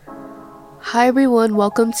Hi everyone,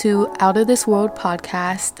 welcome to Out of This World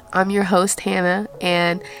podcast. I'm your host Hannah,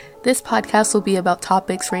 and this podcast will be about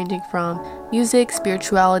topics ranging from music,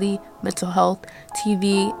 spirituality, mental health,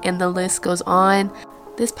 TV, and the list goes on.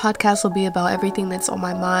 This podcast will be about everything that's on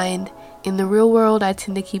my mind. In the real world, I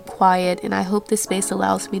tend to keep quiet, and I hope this space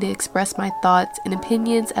allows me to express my thoughts and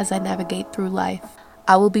opinions as I navigate through life.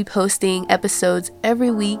 I will be posting episodes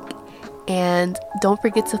every week, and don't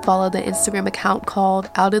forget to follow the Instagram account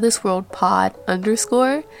called Out of This World Pod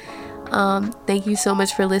 _. Thank you so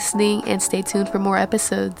much for listening, and stay tuned for more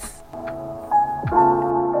episodes.